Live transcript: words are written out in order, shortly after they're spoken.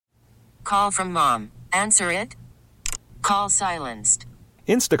Call from mom. Answer it. Call silenced.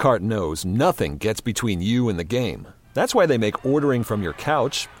 Instacart knows nothing gets between you and the game. That's why they make ordering from your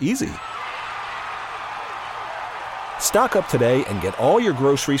couch easy. Stock up today and get all your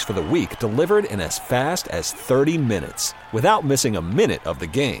groceries for the week delivered in as fast as 30 minutes without missing a minute of the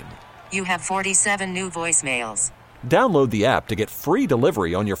game. You have 47 new voicemails. Download the app to get free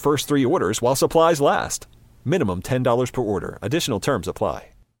delivery on your first 3 orders while supplies last. Minimum $10 per order. Additional terms apply.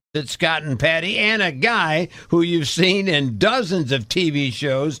 It's Scott and Patty, and a guy who you've seen in dozens of TV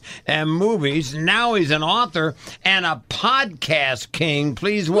shows and movies. Now he's an author and a podcast king.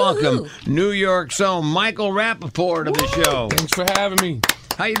 Please welcome New York's own Michael Rapaport of the show. Thanks for having me.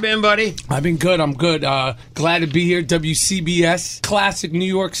 How you been, buddy? I've been good. I'm good. Glad to be here. WCBS, classic New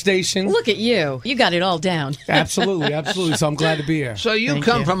York station. Look at you. You got it all down. Absolutely, absolutely. So I'm glad to be here. So you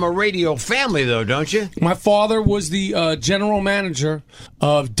come from a radio family, though, don't you? My father was the general manager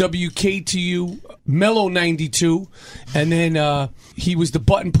of WKTU Mellow 92, and then he was the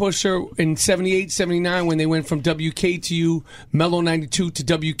button pusher in 78, 79 when they went from WKTU Mellow 92 to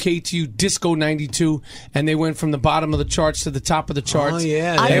WKTU Disco 92, and they went from the bottom of the charts to the top of the charts. Oh,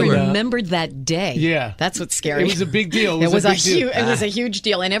 yeah. I remembered that day. Yeah. That's what's scary. It was a big deal. It was a huge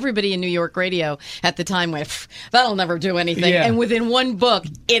deal. And everybody in New York radio at the time went, that'll never do anything. Yeah. And within one book,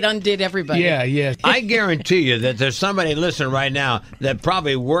 it undid everybody. Yeah, yeah. I guarantee you that there's somebody listening right now that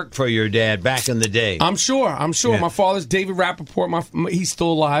probably worked for your dad back in the day. I'm sure. Yeah. My father's David Rapaport. He's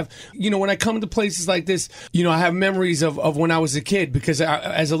still alive. You know, when I come to places like this, you know, I have memories of when I was a kid, because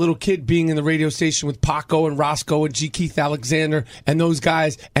as a little kid being in the radio station with Paco and Roscoe and G. Keith Alexander and those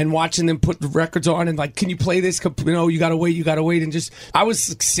guys, and watching them put the records on and like, can you play this? You know, you gotta wait. And just, I was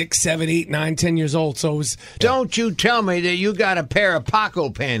 6, 7, 8, 9, 10 years old. So it was. Don't you tell me that you got a pair of Paco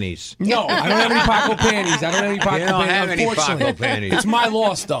panties. No, I don't have any Paco panties. You don't have any Paco panties. It's my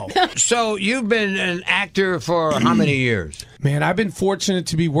loss, though. So you've been an actor for how many years? Man, I've been fortunate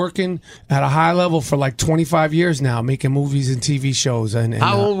to be working at a high level for like 25 years now, making movies and TV shows. And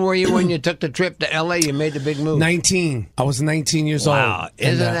how old were you when you took the trip to L.A.? You made the big move. 19. I was 19 years old. Wow,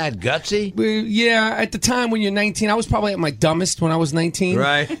 isn't that gutsy? Yeah, at the time when you're 19, I was probably at my dumbest when I was 19.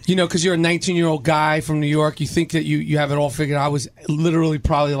 Right. You know, because you're a 19-year-old guy from New York. You think that you have it all figured out. I was literally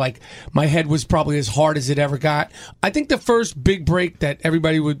probably like, my head was probably as hard as it ever got. I think the first big break that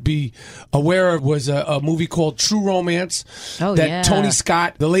everybody would be aware of was a movie called True Romance. Oh, that yeah. Tony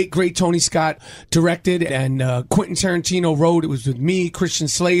Scott, the late great Tony Scott, directed, and Quentin Tarantino wrote. It was with me, Christian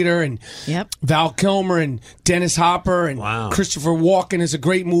Slater, and Val Kilmer, and Dennis Hopper, and Christopher Walken. Is a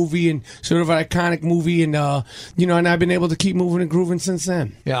great movie and sort of an iconic movie, and you know, and I've been able to keep moving and grooving since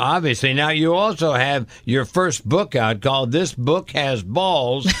then. Yeah, obviously. Now you also have your first book out called "This Book Has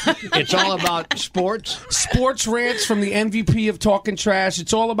Balls." It's all about sports rants from the MVP of Talking Trash.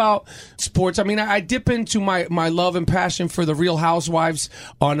 It's all about sports. I mean, I dip into my love and passion for the Real Housewives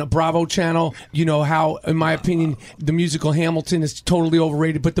on a Bravo channel. You know how, in my opinion, the musical Hamilton is totally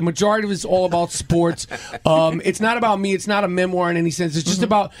overrated, but the majority of it is all about sports. It's not about me. It's not a memoir in any sense. It's just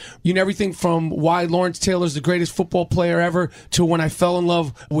about, you know, everything from why Lawrence Taylor's the greatest football player ever to when I fell in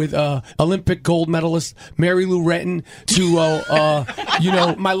love with Olympic gold medalist Mary Lou Retton to you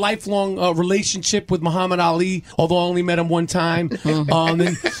know, my lifelong relationship with Muhammad Ali, although I only met him one time.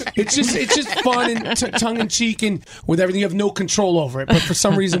 And it's just fun and tongue in cheek, and with everything you have no control over it. But for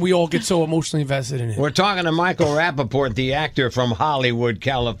some reason, we all get so emotionally invested in it. We're talking to Michael Rapaport, the actor from Hollywood,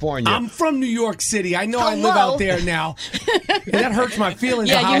 California. I'm from New York City. I know I live out there now. And that hurts my feelings.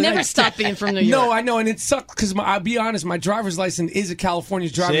 Yeah, you never stop being from New York. No, I know, and it sucks because I'll be honest, my driver's license is a California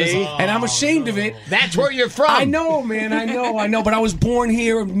driver's license, and I'm ashamed of it. That's where you're from. I know, man. I know. But I was born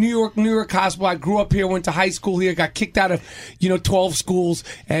here, New York Hospital. I grew up here, went to high school here, got kicked out of 12 schools,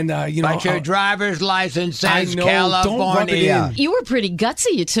 and you know. But your driver's license says California. Don't rub it in. You were pretty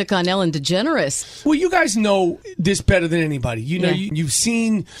gutsy. You took on Ellen DeGeneres. Well, you guys know this better than anybody. You know, you've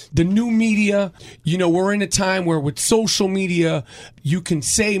seen the new media. You know, we're in a time where with social media, you can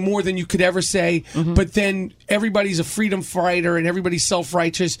say more than you could ever say, but then everybody's a freedom fighter and everybody's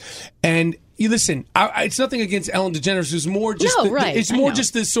self-righteous. And you listen, it's nothing against Ellen DeGeneres. It's more just it's more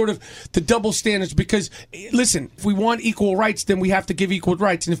just this sort of the double standards, because listen, if we want equal rights, then we have to give equal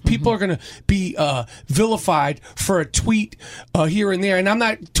rights. And if people are going to be vilified for a tweet here and there, and I'm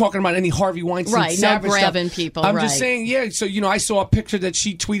not talking about any Harvey Weinstein no savage grabbing stuff. people. I'm just saying, so I saw a picture that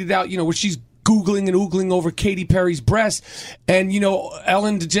she tweeted out, where she's Googling and oogling over Katy Perry's breast. And,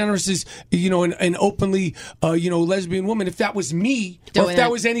 Ellen DeGeneres is, an openly, lesbian woman. If that was me, or if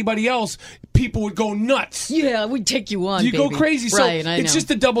that was anybody else, people would go nuts. Yeah, we'd take you on, You baby. go crazy. So Right, I it's know. just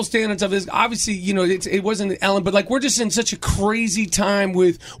the double standards of this. Obviously, it wasn't Ellen, but we're just in such a crazy time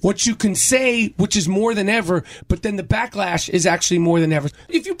with what you can say, which is more than ever, but then the backlash is actually more than ever.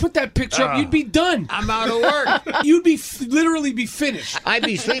 If you put that picture up, you'd be done. I'm out of work. You'd be literally be finished. I'd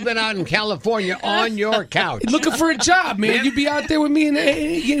be sleeping out in California on your couch. Looking for a job, man. You'd be out there with me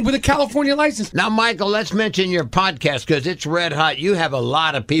with a California license. Now, Michael, let's mention your podcast because it's red hot. You have a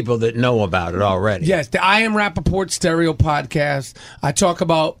lot of people that know about it already. Yes, the I Am Rapaport Stereo Podcast. I talk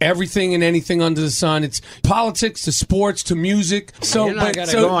about everything and anything under the sun. It's politics to sports to music. So you're not going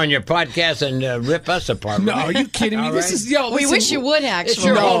to go on your podcast and rip us apart. No, right? are you kidding me? All This right. is We wish you would, actually. It's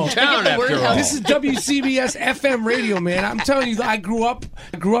your No. hometown, Get the word after out. all. This is WCBS FM radio, man. I'm telling you, I grew up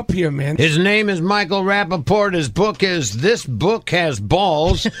here, man. His name is Michael Rapaport. His book is This Book Has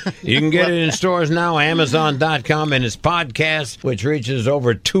Balls. You can get it in stores now, Amazon.com, and his podcast, which reaches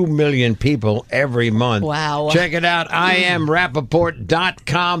over 2 million people every month. Wow. Check it out,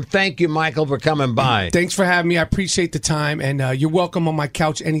 IamRapaport.com. Thank you, Michael, for coming by. Thanks for having me. I appreciate the time, and you're welcome on my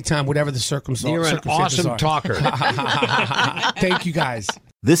couch anytime, whatever the circumstances. You're an awesome talker. Thank you, guys.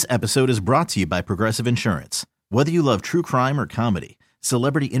 This episode is brought to you by Progressive Insurance. Whether you love true crime or comedy,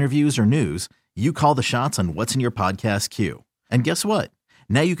 celebrity interviews or news, you call the shots on what's in your podcast queue. And guess what?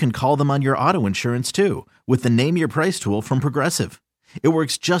 Now you can call them on your auto insurance too with the Name Your Price tool from Progressive. It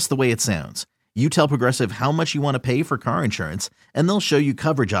works just the way it sounds. You tell Progressive how much you want to pay for car insurance, and they'll show you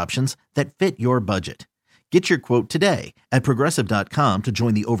coverage options that fit your budget. Get your quote today at Progressive.com to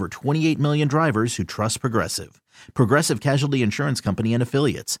join the over 28 million drivers who trust Progressive. Progressive Casualty Insurance Company and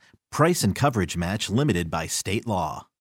Affiliates. Price and coverage match limited by state law.